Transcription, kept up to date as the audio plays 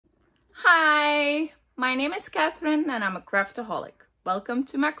Hi, my name is Catherine and I'm a craftaholic. Welcome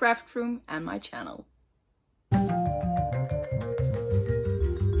to my craft room and my channel.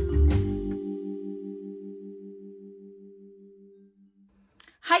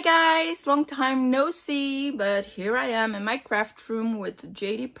 Hi guys, long time no see, but here I am in my craft room with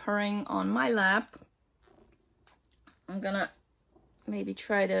JD purring on my lap. I'm gonna maybe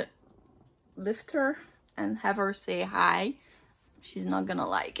try to lift her and have her say hi. She's not gonna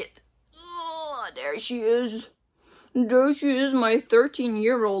like it. Oh, there she is. There she is, my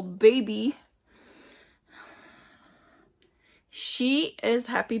 13-year-old baby. She is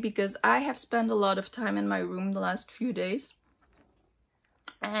happy because I have spent a lot of time in my room the last few days.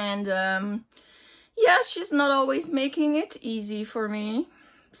 And yeah, she's not always making it easy for me,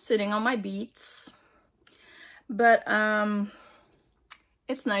 sitting on my beats. But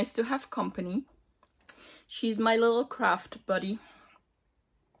it's nice to have company. She's my little craft buddy.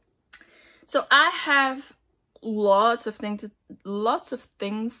 So I have lots of things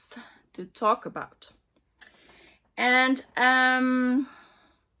to talk about. And I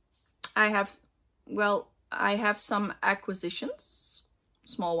have some acquisitions,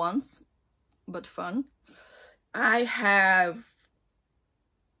 small ones, but fun. I have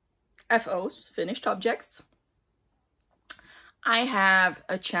FOs, finished objects. I have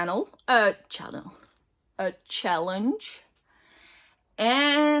a challenge,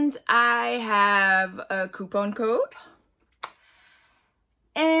 and I have a coupon code,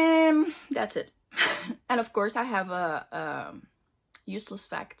 and that's it. And of course I have a useless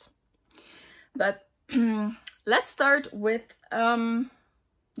fact. But let's start with the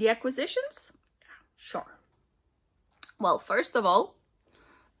acquisitions. Sure. Well, first of all,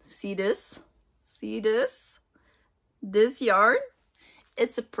 see this yarn.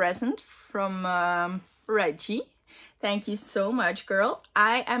 It's a present from Reggie. Thank you so much, girl.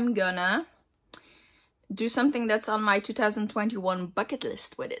 I am gonna do something that's on my 2021 bucket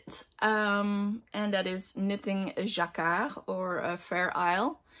list with it. And that is knitting a jacquard or a Fair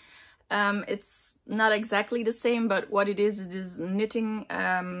Isle. It's not exactly the same, but what it is knitting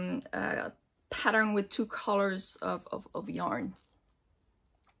a pattern with two colors of yarn.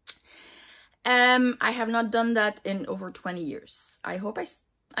 I have not done that in over 20 years. I hope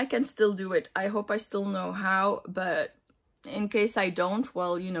I can still do it. I hope I still know how, but in case I don't,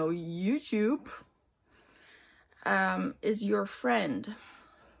 well, you know, YouTube is your friend.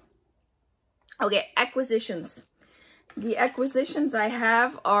 Okay, acquisitions. The acquisitions I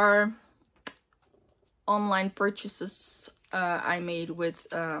have are online purchases I made with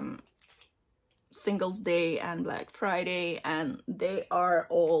Singles Day and Black Friday, and they are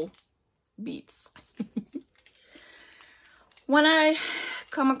all beads. When I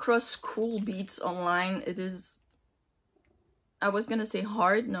come across cool beads online, it is, I was gonna say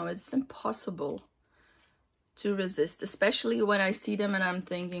hard, no, it's impossible to resist, especially when I see them and I'm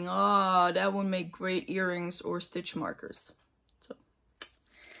thinking, oh, that would make great earrings or stitch markers. So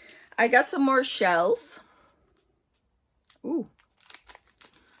I got some more shells. Ooh,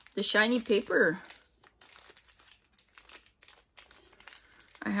 the shiny paper.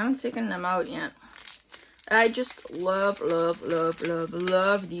 I haven't taken them out yet. I just love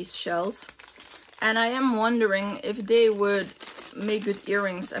these shells. And I am wondering if they would make good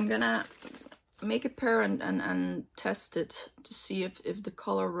earrings. I'm gonna make a pair and test it to see if the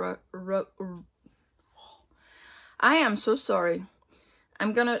color I am so sorry.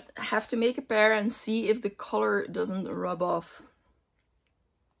 I'm gonna have to make a pair and see if the color doesn't rub off.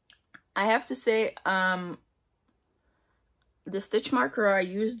 I have to say, the stitch marker I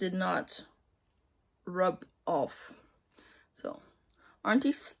used did not rub off. So, aren't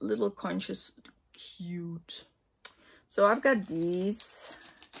these little conches cute? So I've got these,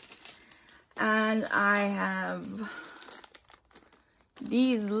 and I have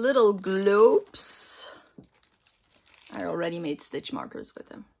these little globes. I already made stitch markers with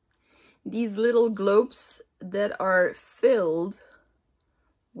them. These little globes that are filled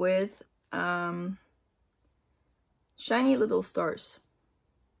with shiny little stars,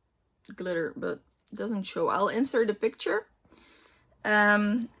 glitter, but it doesn't show. I'll insert a picture.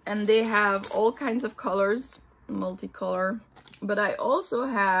 And they have all kinds of colors, multicolor, but I also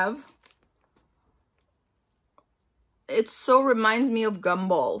have, it so reminds me of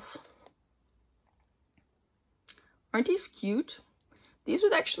gumballs. Aren't these cute? These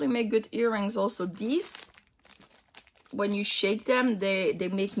would actually make good earrings also. These, when you shake them, they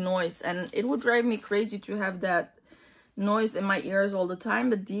make noise, and it would drive me crazy to have that noise in my ears all the time.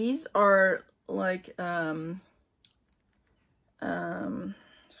 But these are like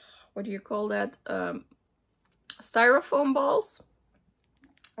what do you call that, styrofoam balls,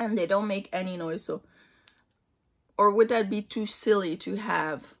 and they don't make any noise. So, or would that be too silly to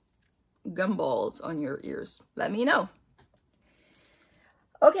have gumballs on your ears? Let me know.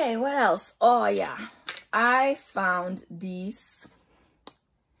 Okay, what else? Oh yeah, I found these.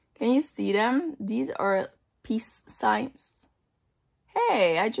 Can you see them? These are peace signs.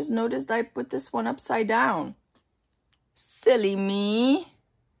 Hey, I just noticed I put this one upside down. Silly me.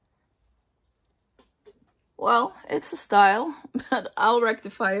 Well, it's a style, but I'll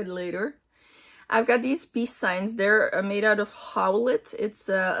rectify it later. I've got these peace signs. They're made out of howlet. It's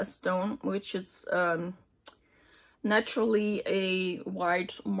a stone, which is naturally a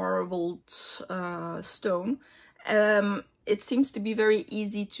white marbled stone. It seems to be very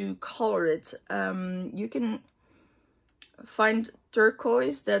easy to color it. You can find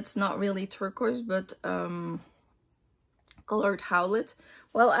turquoise that's not really turquoise, but colored howlet.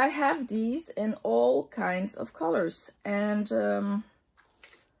 Well, I have these in all kinds of colors, and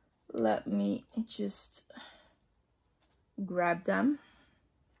let me just grab them,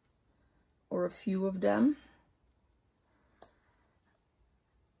 or a few of them.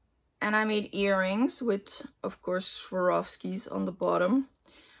 And I made earrings with, of course, Swarovskis on the bottom,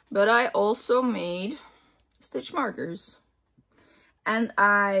 but I also made stitch markers. And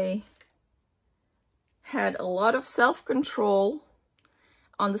I had a lot of self-control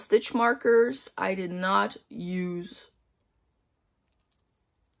on the stitch markers. I did not use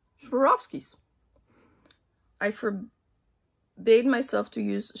Swarovskis. I forbade myself to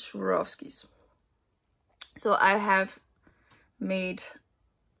use Swarovskis. So I have made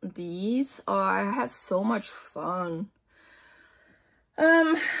these. Oh, I had so much fun.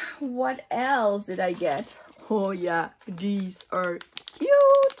 What else did I get? Oh yeah, these are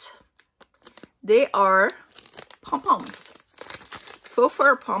cute. They are pom-poms. Faux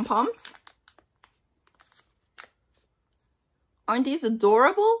fur pom-poms. Aren't these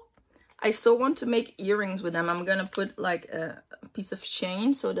adorable? I so want to make earrings with them. I'm gonna put like a piece of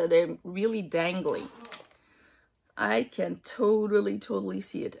chain so that they're really dangly. I can totally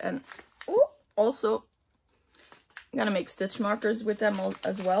see it. And oh, also I'm gonna make stitch markers with them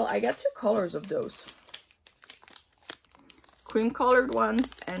as well. I got 2 colors of those. Cream colored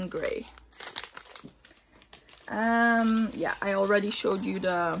ones and gray. Yeah, I already showed you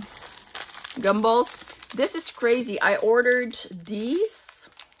the gumballs. This is crazy. I ordered these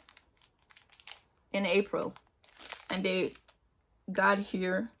in April and they got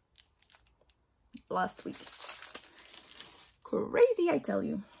here last week. Crazy, I tell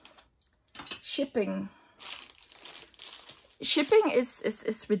you. Shipping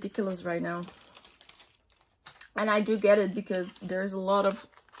is ridiculous right now. And I do get it because there's a lot of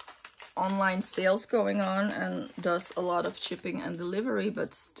online sales going on and does a lot of shipping and delivery,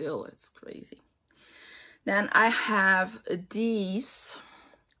 but still it's crazy. Then I have these.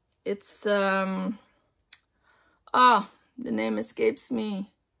 It's the name escapes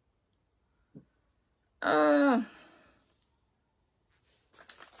me. What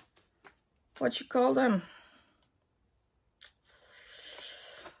you call them?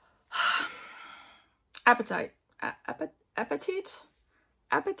 Appetite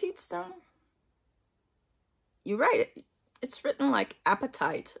stone. You're right. It's written like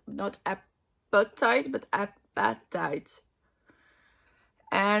appetite, not appetite, but appetite.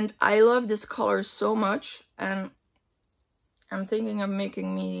 And I love this color so much, and I'm thinking of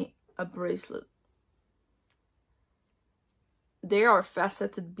making me a bracelet. They are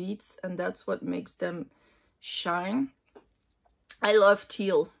faceted beads, and that's what makes them shine. I love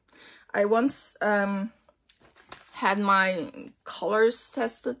teal. I once had my colors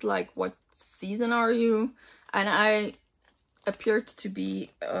tested, like what season are you? And I appeared to be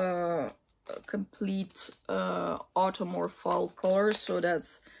a complete autumn or fall colors. So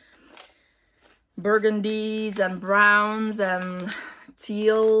that's burgundies and browns and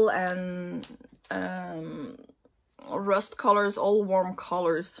teal and rust colors, all warm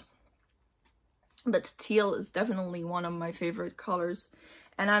colors. But teal is definitely one of my favorite colors.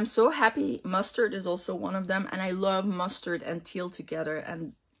 And I'm so happy mustard is also one of them. And I love mustard and teal together.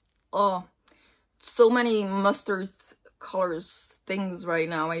 And oh, so many mustard colors things right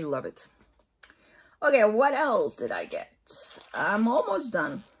now. I love it. Okay, what else did I get? I'm almost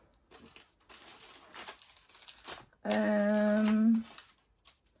done.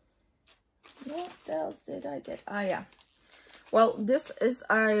 What else did I get? Ah, yeah. Well, this is,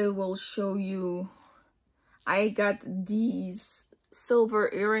 I will show you. I got these silver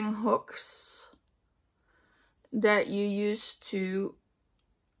earring hooks that you use to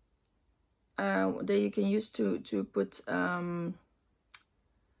that you can use to put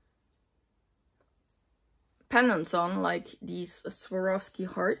pendants on, like these Swarovski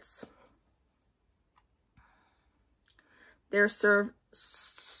hearts. They're served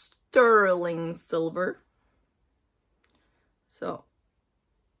sterling silver. So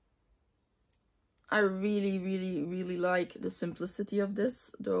I really like the simplicity of this,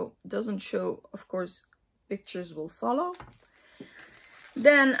 though it doesn't show, of course, pictures will follow.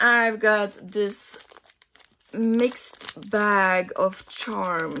 Then I've got this mixed bag of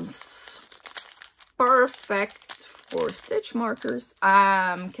charms. Perfect for stitch markers.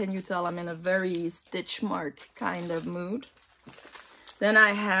 Can you tell I'm in a very stitch mark kind of mood? Then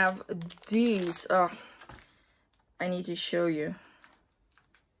I have these. Oh, I need to show you.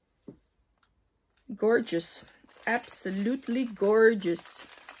 Gorgeous. Absolutely gorgeous.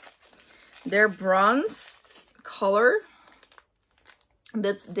 They're bronze color,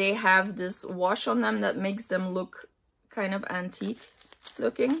 but they have this wash on them that makes them look kind of antique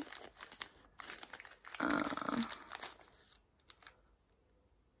looking.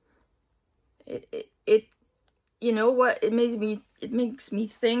 You know what, it makes me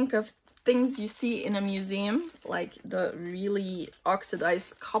think of things you see in a museum, like the really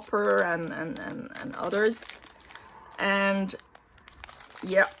oxidized copper and others. And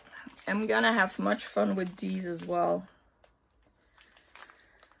yeah, I'm gonna have much fun with these as well.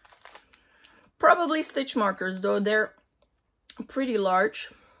 Probably stitch markers, though they're pretty large,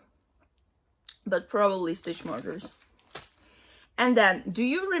 but probably stitch markers. And then, do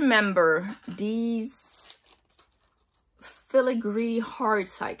you remember these filigree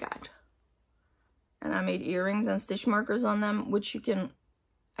hearts I got? And I made earrings and stitch markers on them, which you can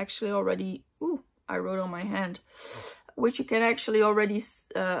actually already, ooh, I wrote on my hand, which you can actually already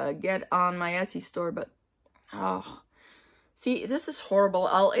get on my Etsy store. But oh, see, this is horrible.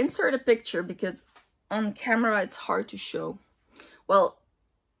 I'll insert a picture because on camera it's hard to show. Well,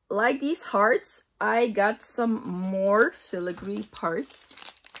 like these hearts, I got some more filigree parts.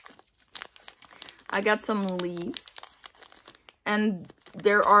 I got some leaves, and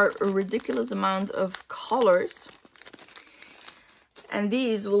there are a ridiculous amount of colors. And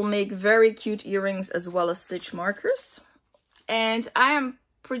these will make very cute earrings as well as stitch markers. And I am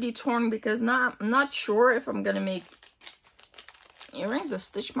pretty torn because I'm not sure if I'm gonna make earrings or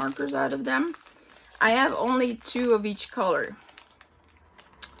stitch markers out of them. I have only 2 of each color.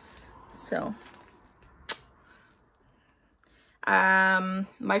 So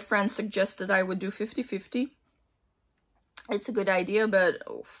my friend suggested I would do 50-50. It's a good idea, but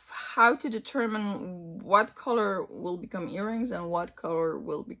how to determine what color will become earrings and what color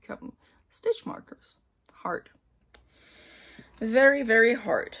will become stitch markers? Hard. Very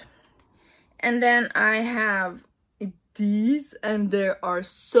hard. And then I have these, and they are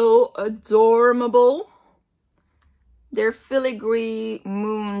so adorable. They're filigree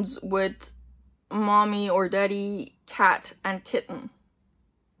moons with mommy or daddy, cat and kitten.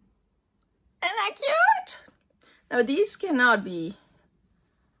 Isn't that cute? Now these cannot be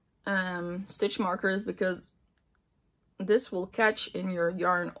stitch markers because this will catch in your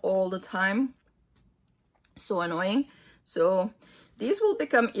yarn all the time. So annoying. So these will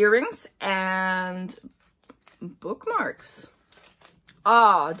become earrings and bookmarks.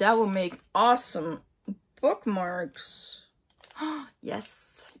 Ah, that will make awesome bookmarks.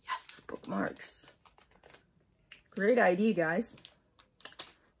 Yes, bookmarks. Great idea, guys.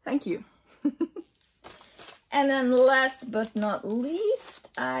 Thank you. And then last but not least,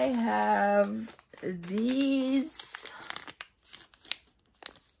 I have these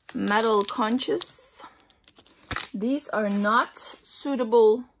metal conches. These are not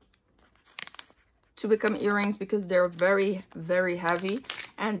suitable to become earrings because they're very heavy,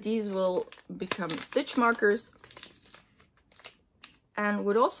 and these will become stitch markers and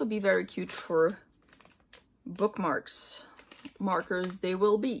would also be very cute for bookmarks. Markers they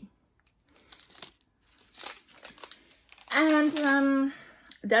will be. And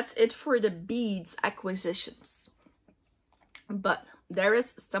that's it for the beads acquisitions. But there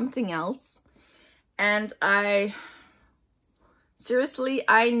is something else, and seriously,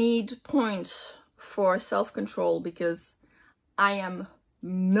 I need points for self-control because I am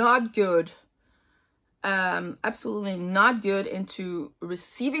not good, absolutely not good into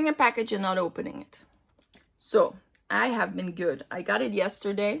receiving a package and not opening it. So I have been good. I got it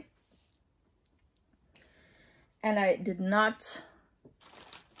yesterday and I did not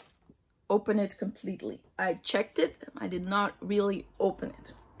open it completely. I checked it, I did not really open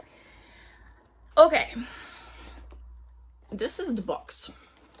it. Okay, this is the box.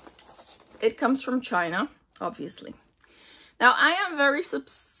 It comes from China, obviously. Now, I am very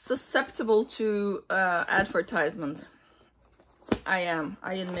susceptible to advertisement. I am,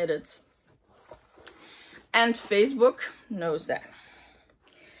 I admit it. and Facebook knows that.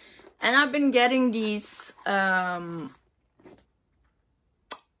 And I've been getting these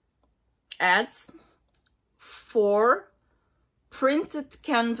ads for printed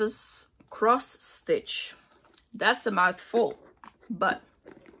canvas cross stitch. That's a mouthful, but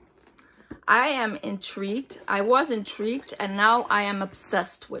I am intrigued. I was intrigued, and now I am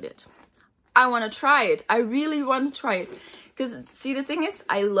obsessed with it. I want to try it. I really want to try it. Because, see, the thing is,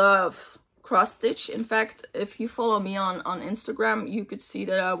 I love cross stitch. In fact, if you follow me on Instagram, you could see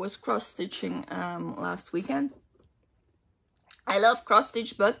that I was cross stitching last weekend. I love cross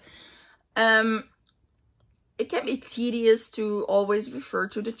stitch, but it can be tedious to always refer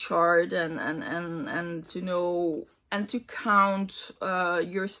to the chart and to know and to count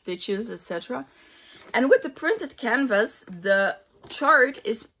your stitches, etc. And with the printed canvas, the chart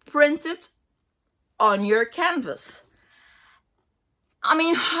is printed on your canvas. I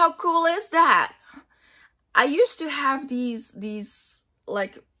mean, how cool is that? I used to have these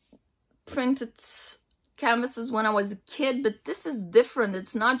like printed canvases when I was a kid, but this is different.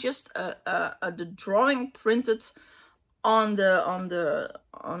 It's not just the drawing printed on the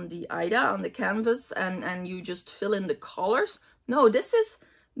Ida, on the canvas, and you just fill in the colors. No, this is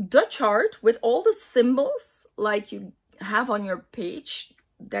the chart with all the symbols like you have on your page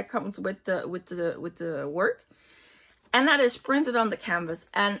that comes with the work, and that is printed on the canvas.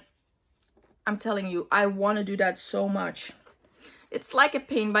 And I'm telling you, I want to do that so much. It's like a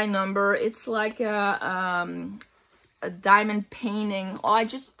paint by number. It's like a diamond painting. Oh, I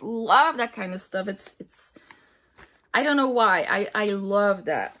just love that kind of stuff. It's I don't know why. I love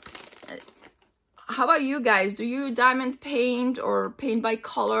that. How about you guys? Do you diamond paint or paint by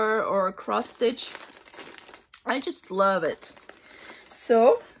color or cross stitch? I just love it.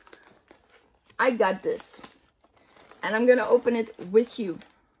 So I got this, and I'm gonna open it with you.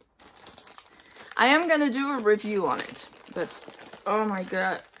 I am gonna do a review on it, but oh my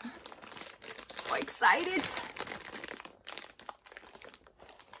god, so excited.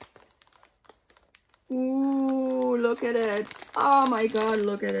 Ooh, look at it. Oh my god,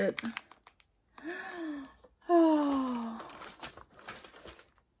 look at it.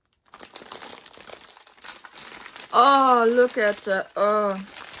 Oh, look at the,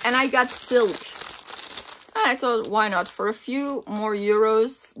 and I got silk. I thought, why not? For a few more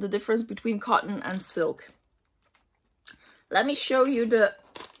euros, the difference between cotton and silk. Let me show you the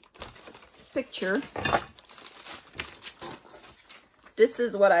picture. This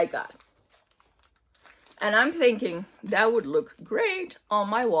is what I got. And I'm thinking that would look great on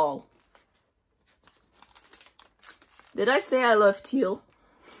my wall. Did I say I love teal?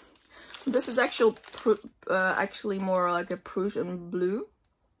 This is actually more like a Prussian blue.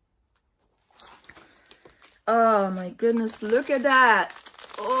 Oh my goodness, look at that.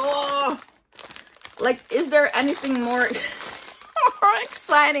 Oh, like, is there anything more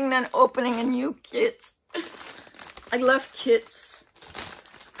exciting than opening a new kit? I love kits.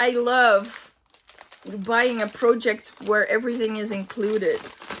 I love buying a project where everything is included.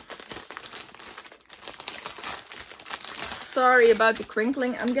 Sorry about the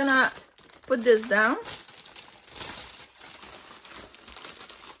crinkling. I'm gonna put this down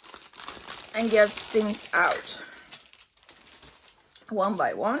and get things out one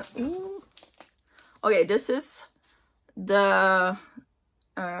by one. Ooh. Okay, this is the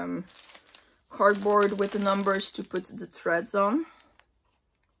cardboard with the numbers to put the threads on.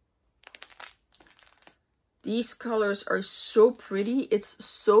 These colors are so pretty. It's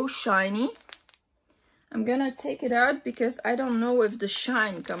so shiny. I'm gonna take it out because I don't know if the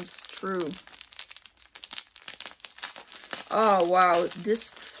shine comes through. Oh wow,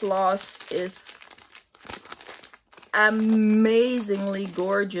 this floss is amazingly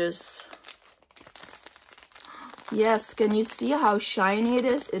gorgeous. Yes, can you see how shiny it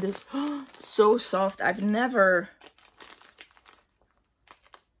is? It is so soft. I've never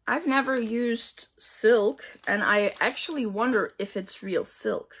used silk, and I actually wonder if it's real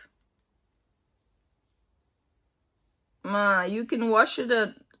silk. You can wash it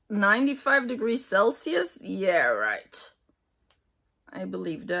at 95 degrees Celsius? Yeah, right. I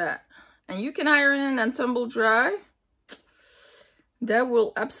believe that. And you can iron it and tumble dry. That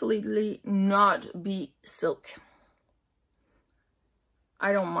will absolutely not be silk.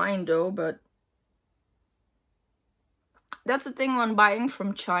 I don't mind though, but that's the thing when buying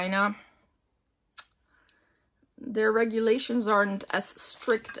from China. Their regulations aren't as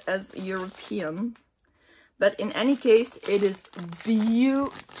strict as European. But in any case, it is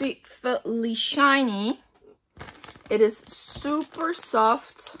beautifully shiny. It is super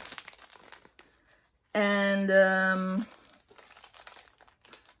soft. And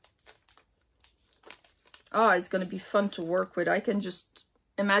Oh, it's gonna be fun to work with. I can just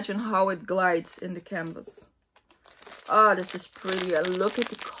imagine how it glides in the canvas. Oh, this is pretty. Look at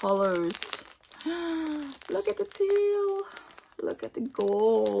the colors. Look at the teal. Look at the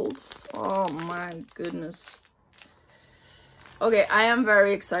gold. Oh my goodness. Okay, I am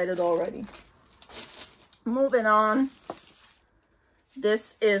very excited already. Moving on.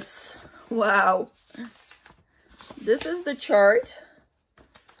 This is, wow. This is the chart.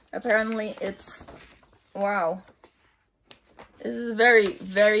 Apparently it's, wow. This is very,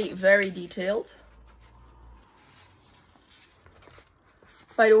 very, very detailed.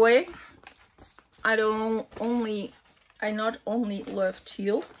 By the way, I not only love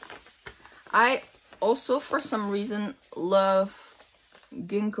teal, I also for some reason love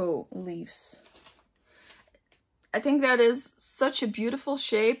ginkgo leaves. I think that is such a beautiful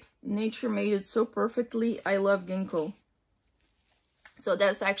shape. Nature made it so perfectly. I love ginkgo. So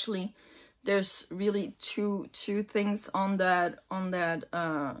that's actually, there's really two things on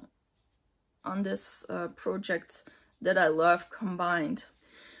this project that I love combined.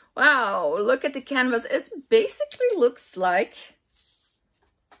 Wow, look at the canvas. It basically looks like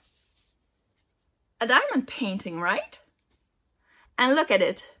a diamond painting, right? And look at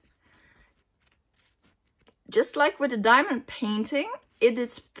it. Just like with a diamond painting, it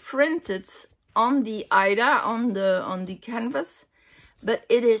is printed on the Ida, on the canvas, but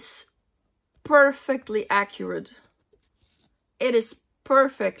it is perfectly accurate. It is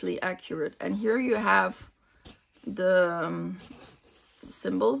perfectly accurate. And here you have the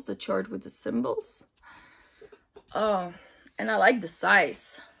symbols, the chart with the symbols. Oh, and I like the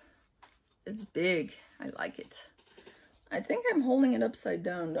size. It's big. I like it. I think I'm holding it upside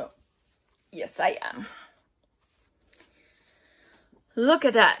down though. Yes, I am. Look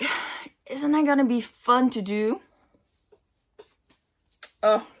at that. Isn't that gonna be fun to do?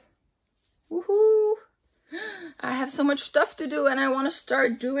 Oh, woohoo. I have so much stuff to do and I want to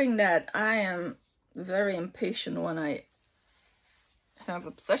start doing that. I am very impatient when I have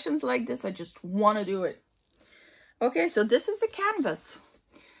obsessions like this. I just want to do it. Okay, so this is the canvas.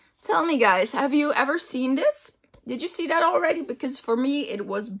 Tell me guys, have you ever seen this? Did you see that already? Because for me, it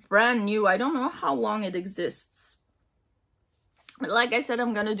was brand new. I don't know how long it exists. But like I said,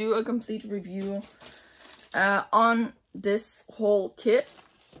 I'm gonna do a complete review on this whole kit.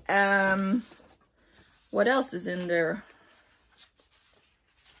 What else is in there?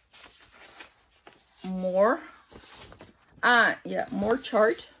 More. Yeah, more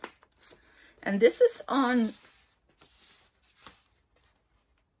chart. And this is on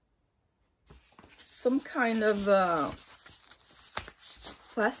some kind of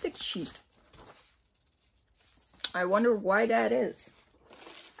plastic sheet. I wonder why that is.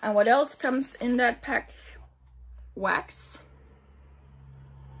 And what else comes in that pack? Wax.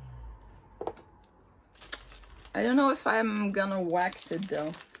 I don't know if I'm gonna wax it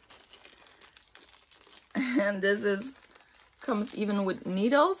though. And this comes even with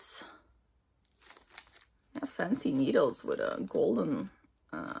needles. Yeah, fancy needles with a golden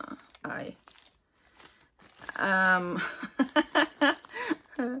eye.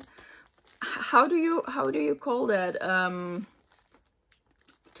 How do you call that?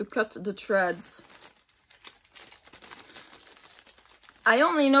 To cut the threads. I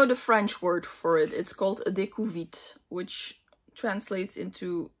only know the French word for it. It's called a découvite, which translates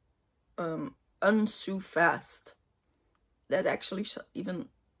into unsew fast. That actually even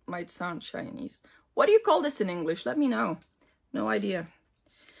might sound Chinese. What do you call this in English? Let me know. No idea.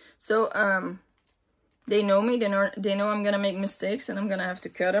 So they know me. They know I'm gonna make mistakes and I'm gonna have to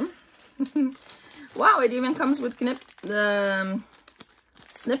cut them. Wow! It even comes with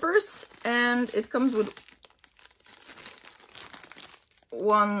snippers, and it comes with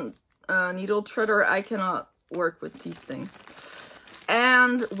one needle threader. I cannot work with these things.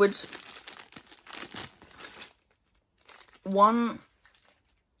 And with one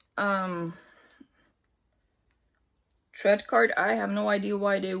thread card. I have no idea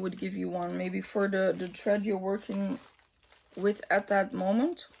why they would give you one. Maybe for the thread you're working with at that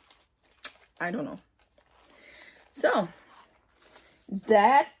moment. I don't know. So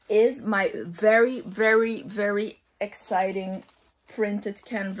that is my very, very, very exciting printed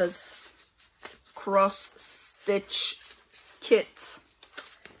canvas cross stitch kit.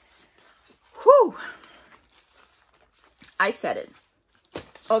 Whew! I said it.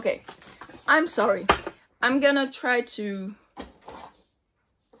 Okay, I'm sorry. I'm gonna try to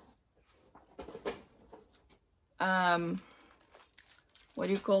what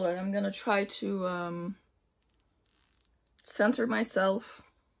do you call it? I'm gonna try to center myself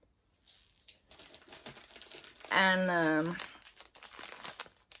and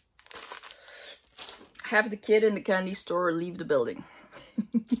have the kid in the candy store leave the building.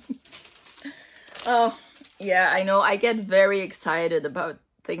 Oh, yeah, I know. I get very excited about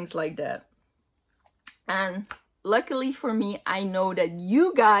things like that. And luckily for me, I know that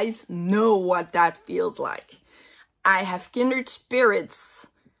you guys know what that feels like. I have kindred spirits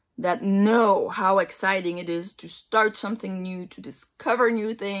that know how exciting it is to start something new, to discover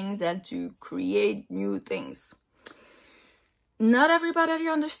new things, and to create new things. Not everybody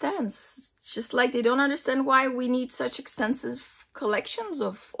understands. It's just like they don't understand why we need such extensive collections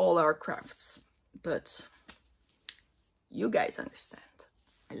of all our crafts. But you guys understand.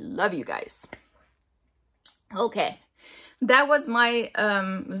 I love you guys. Okay, that was my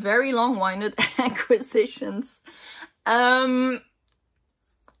very long-winded acquisitions.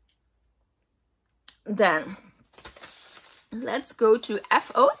 Then let's go to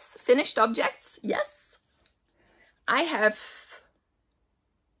FOs, finished objects. Yes, I have,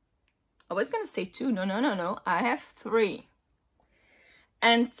 I was gonna say 2. No. I have 3.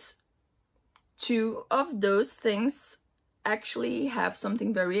 And 2 of those things actually have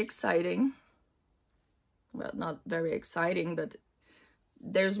something very exciting. Well, not very exciting, but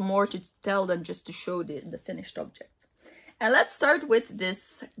there's more to tell than just to show the finished object. And let's start with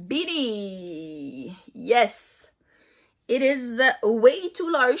this beanie. Yes, it is way too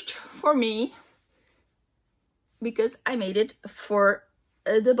large for me because I made it for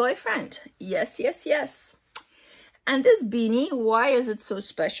the boyfriend. Yes. And this beanie, why is it so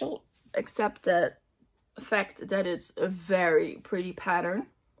special? Except the fact that it's a very pretty pattern.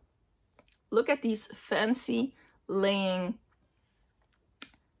 Look at these fancy laying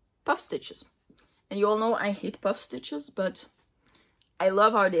puff stitches. And you all know I hate puff stitches, but I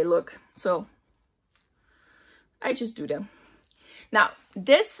love how they look. So I just do them. Now,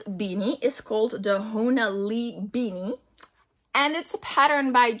 this beanie is called the Holiday beanie. And it's a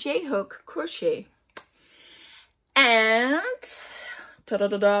pattern by J Hook Crochet. And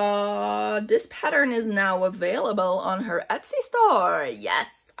ta-da-da-da, this pattern is now available on her Etsy store.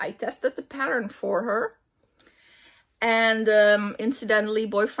 Yes, I tested the pattern for her. And incidentally,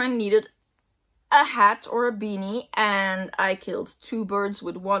 boyfriend needed a hat or a beanie, and I killed 2 birds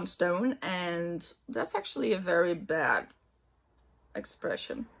with 1 stone. And that's actually a very bad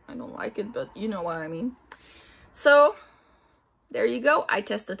expression. I don't like it, but you know what I mean. So there you go. I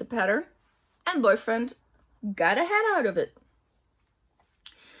tested the pattern and boyfriend got a hat out of it.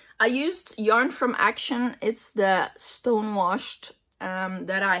 I used yarn from Action. It's the stone washed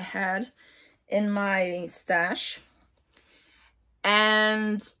that I had in my stash.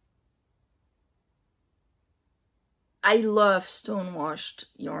 And I love stone washed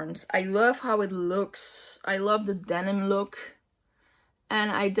yarns. I love how it looks. I love the denim look.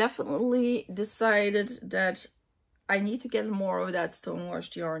 And I definitely decided that I need to get more of that stone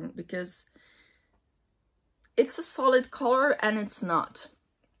washed yarn because it's a solid color and it's not.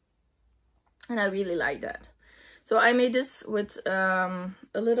 And I really like that. So I made this with a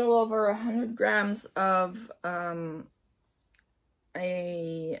little over 100 grams of a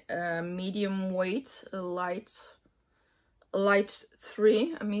medium weight, a light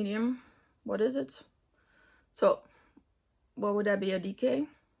 3, a medium. What is it? So what would that be, a DK?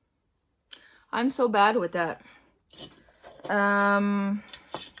 I'm so bad with that.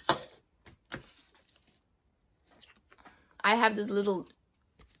 I have this little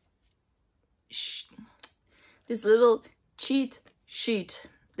cheat sheet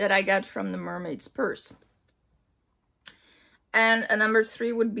that I got from the mermaid's purse. And a number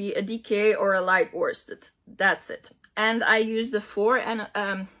 3 would be a DK or a light worsted. That's it. And I used a 4 and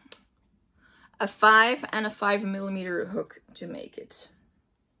a 5 and a 5mm hook to make it.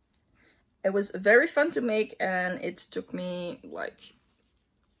 It was very fun to make, and it took me like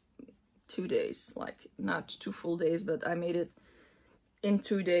 2 days, like not 2 full days, but I made it in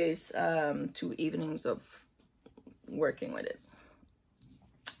 2 days, 2 evenings of working with it.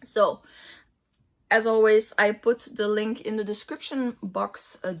 So as always, I put the link in the description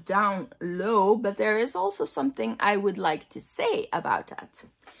box down low, but there is also something I would like to say about that.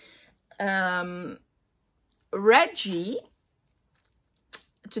 Reggie,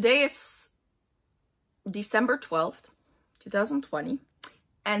 today is December 12th, 2020,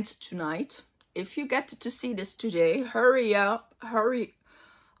 and tonight, if you get to see this today, hurry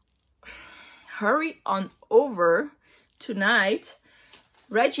on over. Tonight,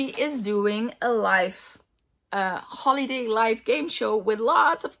 Reggie is doing a live holiday live game show with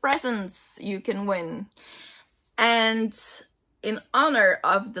lots of presents you can win. And in honor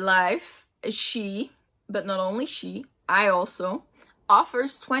of the live, she, but not only she, I also,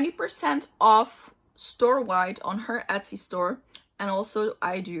 offers 20% off store-wide on her Etsy store. And also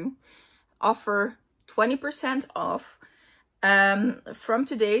I do offer 20% off from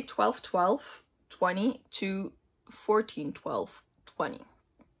today, 12/12/20 to 14/12/20.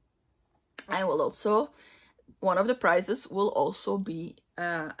 I will also, one of the prizes will also be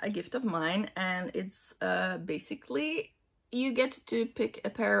a gift of mine, and it's basically you get to pick a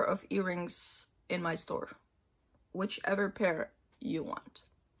pair of earrings in my store, whichever pair you want.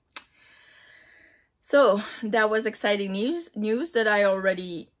 So that was exciting news that I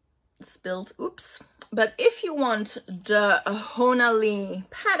already spilled. Oops. But if you want the Holiday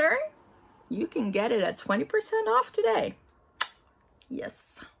pattern, you can get it at 20% off today.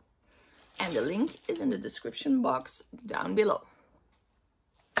 Yes. And the link is in the description box down below.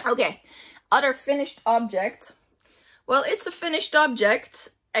 Okay, other finished object. Well, it's a finished object,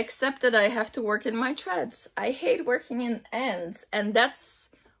 except that I have to work in my threads. I hate working in ends, and that's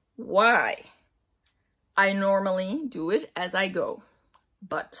why I normally do it as I go.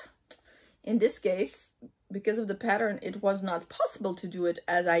 But in this case, because of the pattern, it was not possible to do it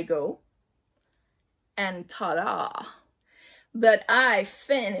as I go. And ta-da! But I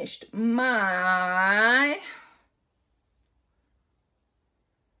finished my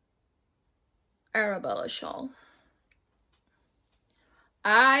Arabella shawl.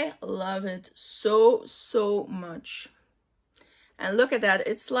 I love it so, so much. And look at that.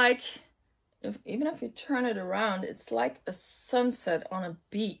 It's like, even if you turn it around, it's like a sunset on a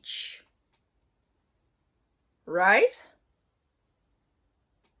beach. Right?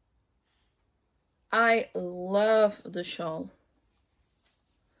 I love the shawl.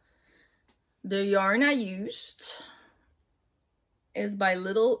 The yarn I used is by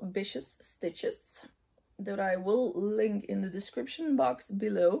Little Vicious Stitches, that I will link in the description box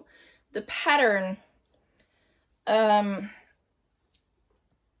below. The pattern,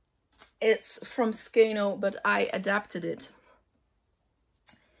 it's from Skano, but I adapted it.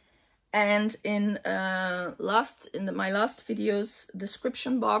 And in my last video's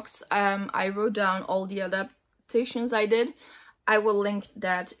description box, I wrote down all the adaptations I did. I will link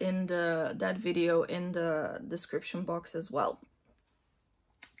that in that video in the description box as well.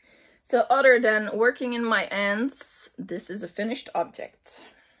 So other than working in my ends, this is a finished object.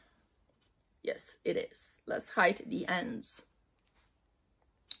 Yes, it is. Let's hide the ends.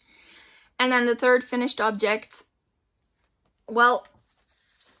 And then the third finished object, well,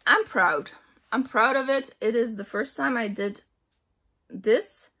 I'm proud. I'm proud of it. It is the first time I did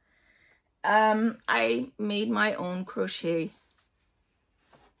this. I made my own crochet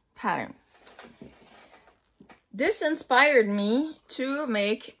pattern. This inspired me to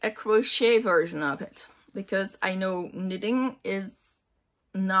make a crochet version of it, because I know knitting is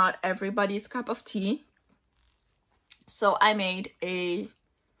not everybody's cup of tea. So I made a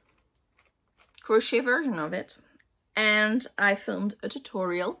crochet version of it, and I filmed a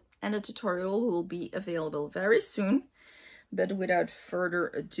tutorial, and the tutorial will be available very soon. But without further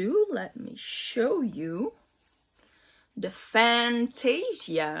ado, let me show you the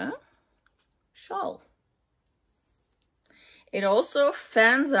Fantasia shawl. It also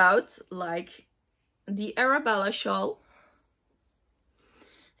fans out like the Arabella shawl.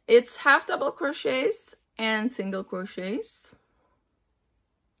 It's half double crochets and single crochets.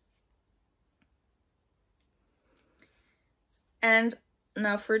 And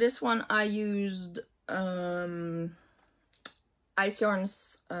now for this one, I used Ice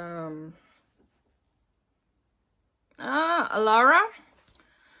Yarns Alara.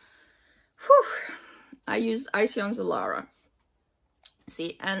 Whew. I used Ice Yarns Alara.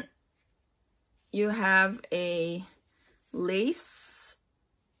 See, and you have a lace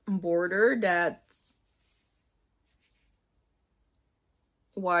border that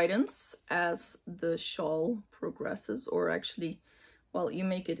widens as the shawl progresses, or actually, well, you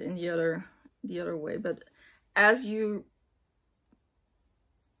make it in the other way, but as you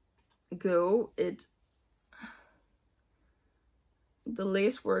go, the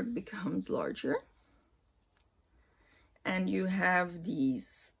lace work becomes larger, and you have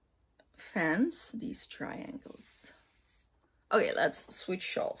these fans, these triangles. Okay, let's switch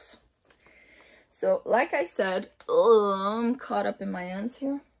shawls. So like I said, I'm caught up in my hands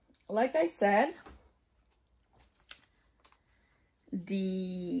here. Like I said,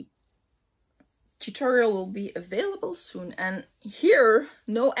 the tutorial will be available soon, and here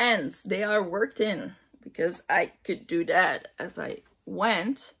no ends, they are worked in, because I could do that as I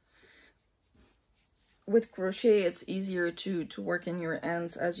went. With crochet, it's easier to work in your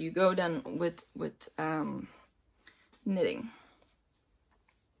ends as you go than with knitting.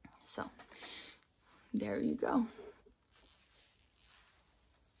 So there you go.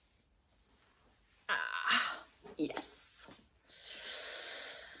 Yes.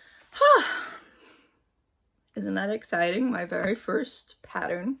 Isn't that exciting? My very first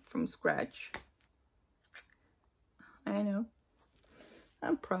pattern from scratch. I know.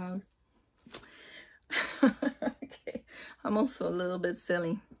 I'm proud. Okay. I'm also a little bit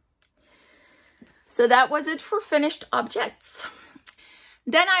silly. So that was it for finished objects.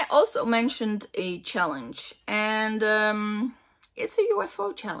 Then I also mentioned a challenge, and it's a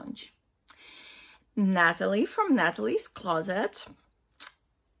UFO challenge. Natalie from Natalie's Closet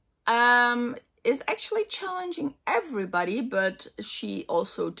is actually challenging everybody, but she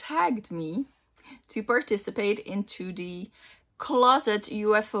also tagged me to participate into the Closet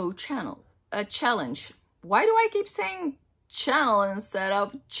UFO challenge. Why do I keep saying channel instead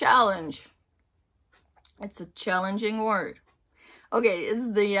of challenge? It's a challenging word. Okay,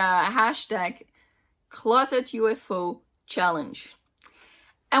 it's the hashtag Closet UFO challenge.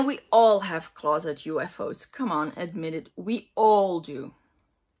 And we all have closet UFOs. Come on, admit it. We all do.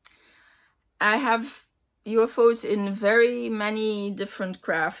 I have UFOs in very many different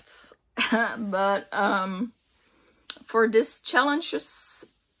crafts. But for this challenge's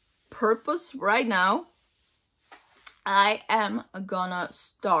purpose right now, I am gonna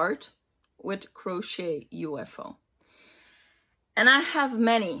start with crochet UFO. And I have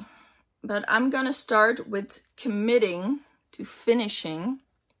many, but I'm gonna start with committing to finishing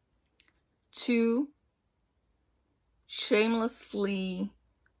 2 shamelessly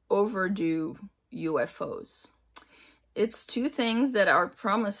overdue UFOs. It's 2 things that are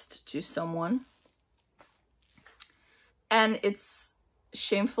promised to someone, and it's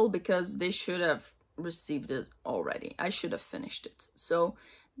shameful because they should have received it already. I should have finished it. So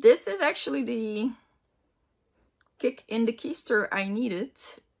this is actually the kick in the keister I needed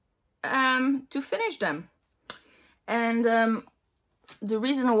to finish them. And the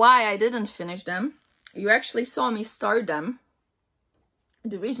reason why I didn't finish them, you actually saw me start them.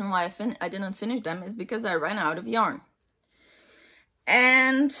 The reason why I didn't finish them is because I ran out of yarn.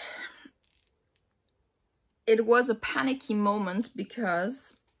 And it was a panicky moment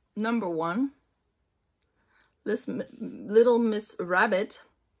because, number one, this little Miss Rabbit,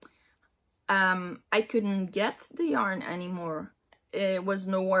 I couldn't get the yarn anymore. It was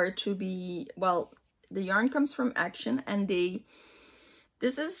nowhere to be. Well, the yarn comes from Action, and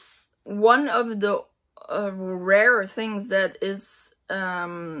this is one of the rare things that is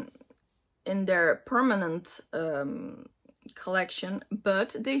in their permanent collection,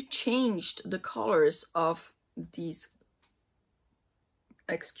 but they changed the colors of these,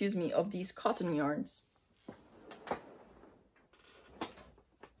 excuse me, of these cotton yarns.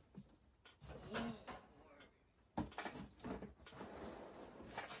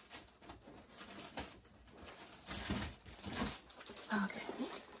 Okay,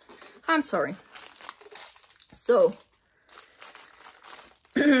 I'm sorry. So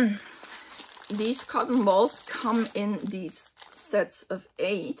these cotton balls come in these sets of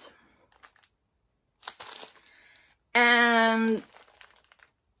 8, and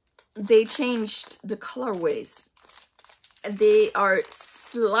they changed the colorways. They are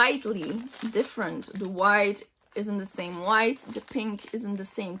slightly different. The white isn't the same white, the pink isn't the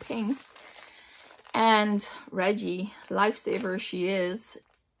same pink, and Reggie, lifesaver she is,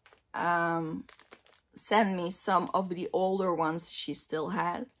 send me some of the older ones she still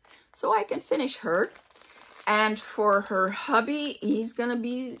has, so I can finish her. And for her hubby, he's gonna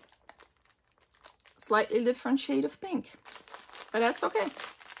be slightly different shade of pink, but that's okay.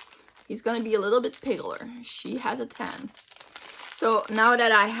 He's gonna be a little bit paler. She has a tan. So now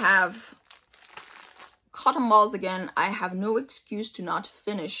that I have cotton balls again, I have no excuse to not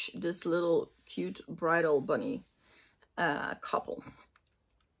finish this little cute bridal bunny couple.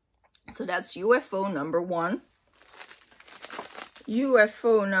 So that's UFO number 1.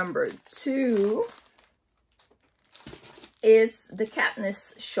 UFO number 2 is the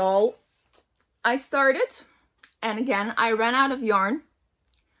Katniss shawl I started. And again, I ran out of yarn,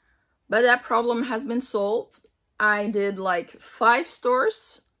 but that problem has been solved. I did like 5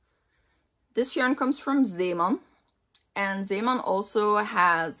 stores. This yarn comes from Zeeman, and Zeeman also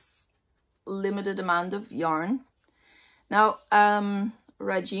has limited amount of yarn. Now,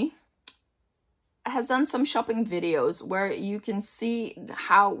 Reggie has done some shopping videos where you can see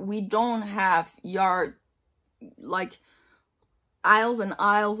how we don't have yarn, like aisles and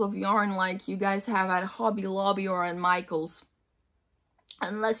aisles of yarn like you guys have at Hobby Lobby or at Michael's,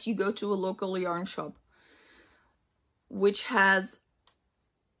 unless you go to a local yarn shop, which has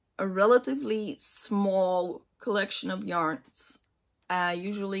a relatively small collection of yarns,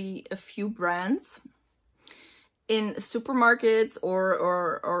 usually a few brands. In supermarkets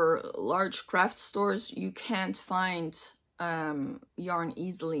or large craft stores, you can't find yarn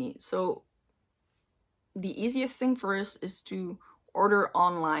easily. So the easiest thing for us is to order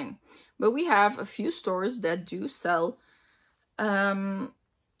online. But we have a few stores that do sell yarn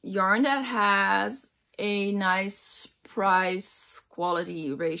that has a nice price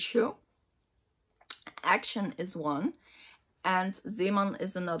quality ratio. Action is one, and Zeeman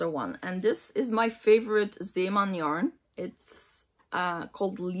is another one. And this is my favorite Zeeman yarn. It's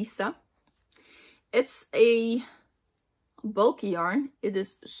called Lisa. It's a bulky yarn. It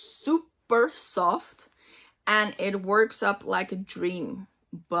is super soft and it works up like a dream.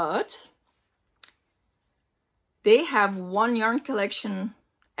 But they have one yarn collection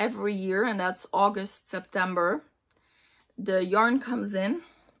every year, and that's August, September. The yarn comes in,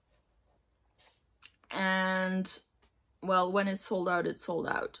 and well, when it's sold out, it's sold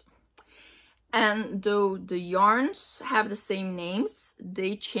out. And though the yarns have the same names,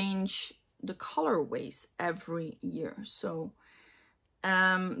 they change the colorways every year. So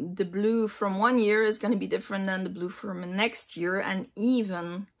the blue from one year is going to be different than the blue from the next year, and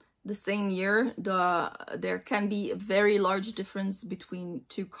even the same year there can be a very large difference between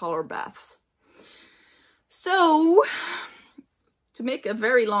two color baths. So to make a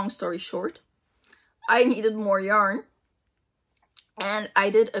very long story short, I needed more yarn, and I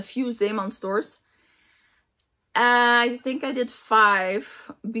did a few Zeeman stores. I think I did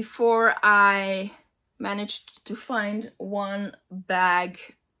 5 before I managed to find one bag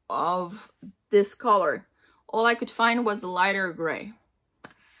of this color. All I could find was a lighter gray.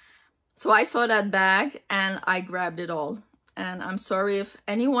 So I saw that bag and I grabbed it all. And I'm sorry if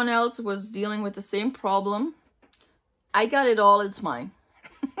anyone else was dealing with the same problem. I got it all, it's mine.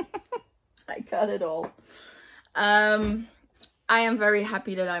 I got it all. I am very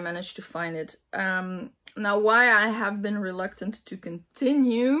happy that I managed to find it. Now, why I have been reluctant to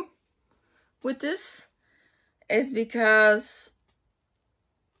continue with this is because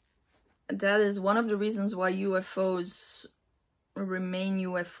that is one of the reasons why UFOs remain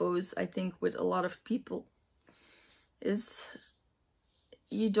UFOs, I think, with a lot of people, is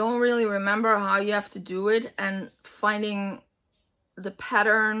you don't really remember how you have to do it, and finding the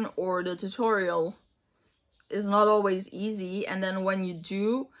pattern or the tutorial is not always easy. And then when you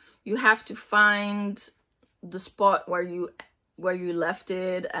do, you have to find the spot where you left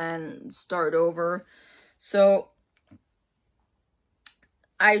it and start over. So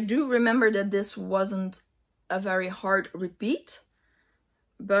I do remember that this wasn't a very hard repeat,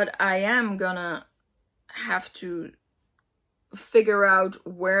 but I am gonna have to figure out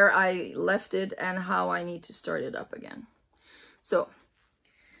where I left it and how I need to start it up again. So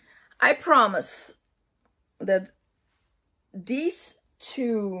I promise that these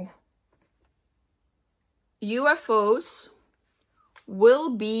 2 UFOs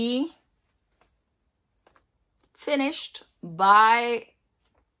will be finished by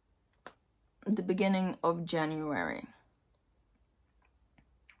the beginning of January.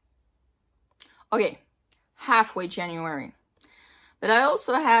 Okay, halfway January. But I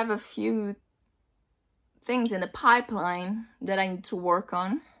also have a few things in the pipeline that I need to work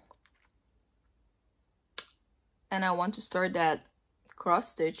on. And I want to start that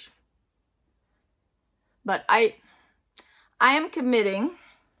cross stitch. But I am committing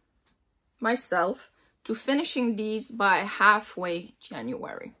myself to finishing these by halfway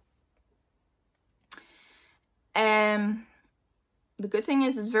January. And the good thing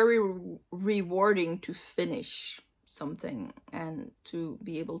is it's very rewarding to finish something and to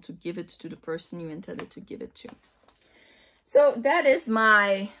be able to give it to the person you intended to give it to. So that is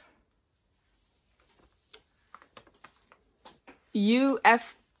my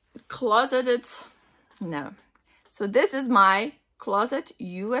So this is my closet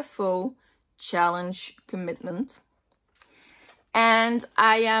UFO challenge commitment. And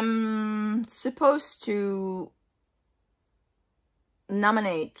I am supposed to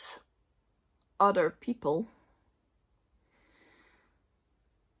nominate other people.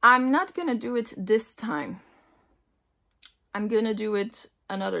 I'm not gonna do it this time. I'm gonna do it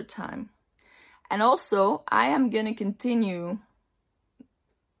another time. And also, I am gonna continue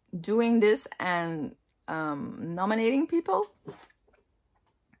doing this and nominating people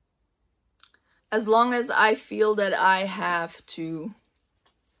as long as I feel that I have to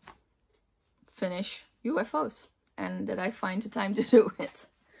finish UFOs and that I find the time to do it.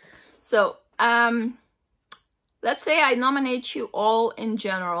 So let's say I nominate you all in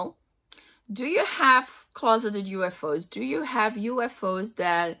general. Do you have closeted UFOs? Do you have UFOs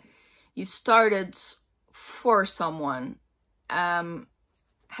that you started for someone?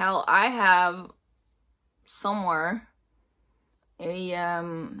 Hell, I have somewhere a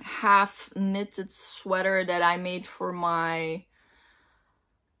half knitted sweater that I made for my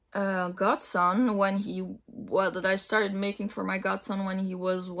godson when he, well, that I started making for my godson when he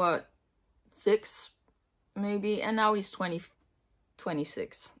was, what, 6 maybe, and now he's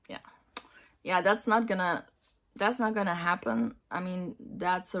 26. Yeah, that's not gonna happen. I mean,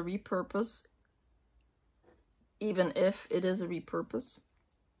 that's a repurpose, even if it is a repurpose.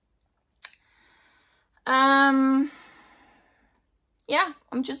 Yeah,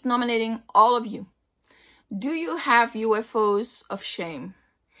 I'm just nominating all of you. Do you have UFOs of shame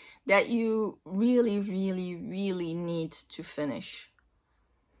that you really, really, really need to finish?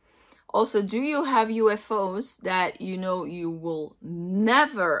 Also, do you have UFOs that you know you will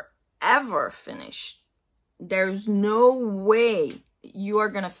never, ever finish? There's no way you are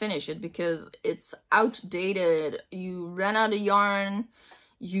gonna finish it because it's outdated. You ran out of yarn.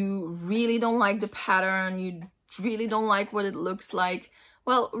 You really don't like the pattern. You really don't like what it looks like.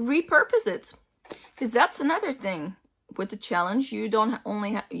 Well, repurpose it. Because that's another thing with the challenge. You don't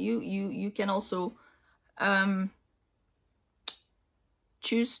only have, you can also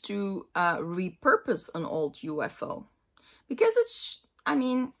choose to repurpose an old UFO. Because it's, I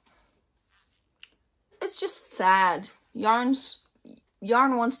mean, it's just sad. Yarn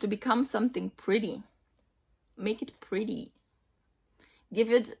wants to become something pretty. Make it pretty.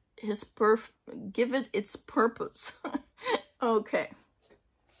 Give it its purpose. Okay.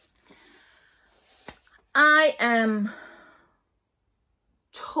 I am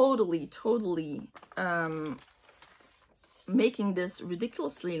totally making this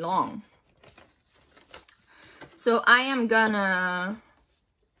ridiculously long. So I am gonna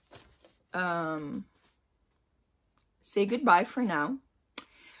say goodbye for now.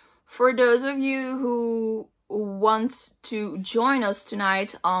 For those of you who want to join us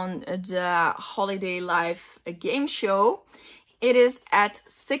tonight on the Holiday Live Game Show, it is at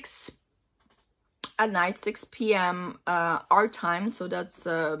 6 p.m. Our time, so that's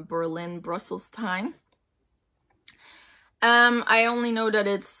Berlin, Brussels time. I only know that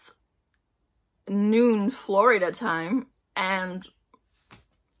it's noon Florida time, and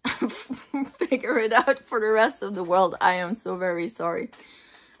figure it out for the rest of the world. I am so very sorry.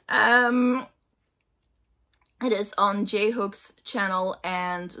 It is on J-Hook's channel,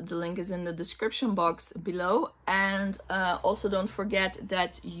 and the link is in the description box below. And also don't forget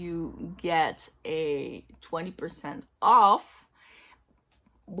that you get a 20% off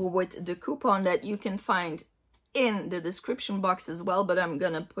with the coupon that you can find in the description box as well, but I'm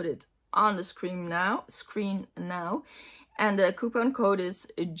gonna put it on the screen now. And the coupon code is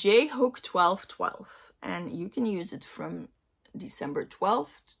JHOOK1212, and you can use it from December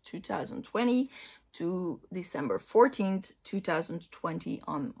 12th, 2020 to December 14th, 2020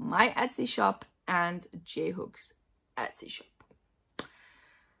 on my Etsy shop and J-Hook's Etsy shop.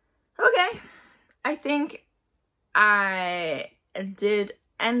 Okay, I think I did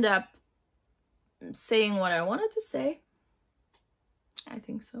end up saying what I wanted to say. I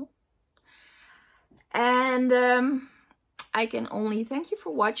think so. And I can only thank you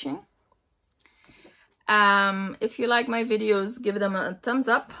for watching. If you like my videos, give them a thumbs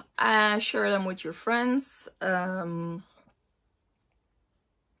up, share them with your friends.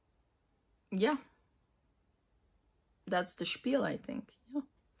 Yeah, that's the spiel, I think. Yeah.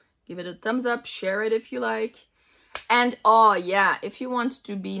 Give it a thumbs up, share it if you like. And oh yeah, if you want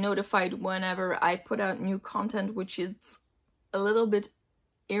to be notified whenever I put out new content, which is a little bit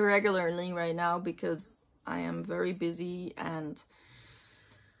irregularly right now because I am very busy and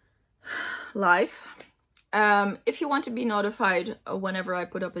live. If you want to be notified whenever I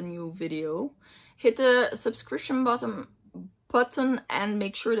put up a new video, hit the subscription button and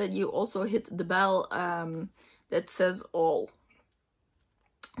make sure that you also hit the bell that says all,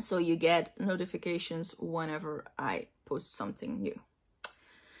 so you get notifications whenever I post something new.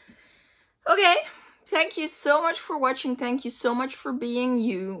 Okay, thank you so much for watching. Thank you so much for being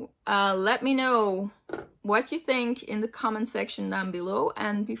you. Let me know what you think in the comment section down below.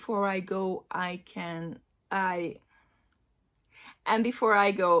 And before I go, I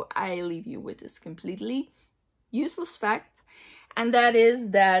leave you with this completely useless fact, and that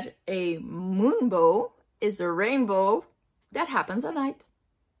is that a moonbow is a rainbow that happens at night.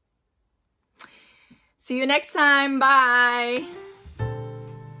 See you next time. Bye.